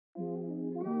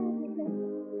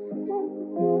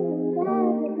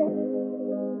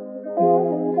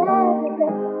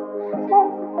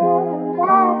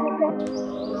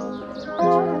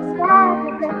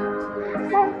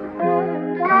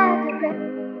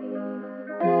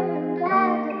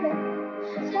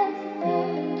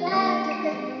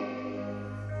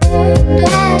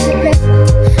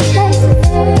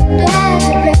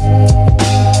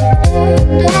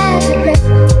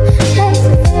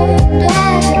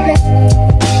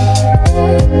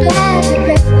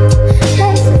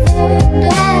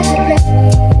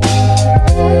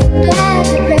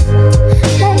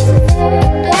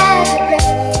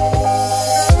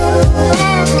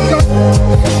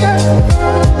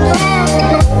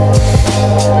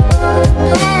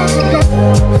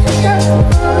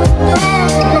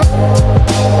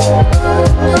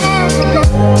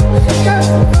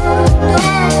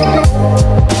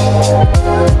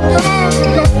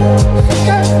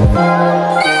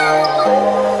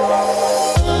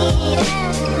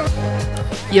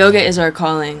Yoga is our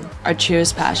calling, our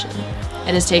truest passion.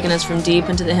 It has taken us from deep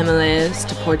into the Himalayas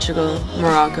to Portugal,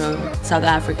 Morocco, South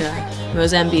Africa,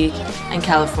 Mozambique, and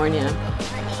California.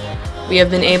 We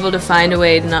have been able to find a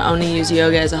way to not only use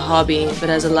yoga as a hobby, but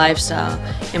as a lifestyle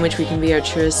in which we can be our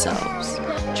truest selves.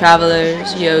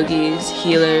 Travelers, yogis,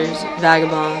 healers,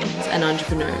 vagabonds, and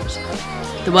entrepreneurs.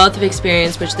 The wealth of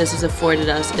experience which this has afforded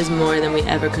us is more than we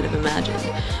ever could have imagined.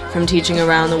 From teaching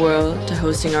around the world to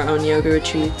hosting our own yoga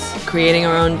retreats, creating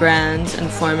our own brands, and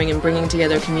forming and bringing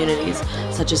together communities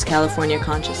such as California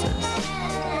Consciousness.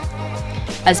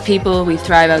 As people, we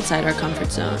thrive outside our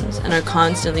comfort zones and are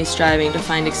constantly striving to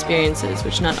find experiences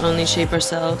which not only shape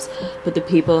ourselves, but the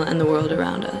people and the world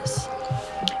around us.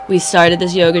 We started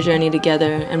this yoga journey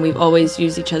together, and we've always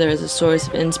used each other as a source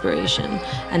of inspiration,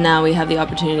 and now we have the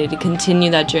opportunity to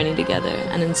continue that journey together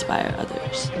and inspire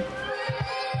others.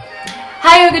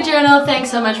 Hi Yoga Journal!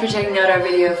 Thanks so much for checking out our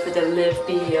video for the Live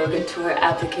Be Yoga Tour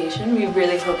application. We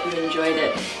really hope you enjoyed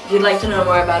it. If you'd like to know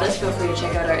more about us, feel free to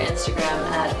check out our Instagram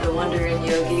at The Wondering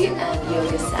Yogi and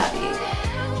Yoga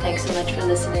Savvy. Thanks so much for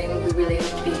listening. We really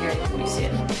hope to be hearing from you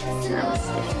soon.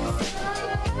 Namaste.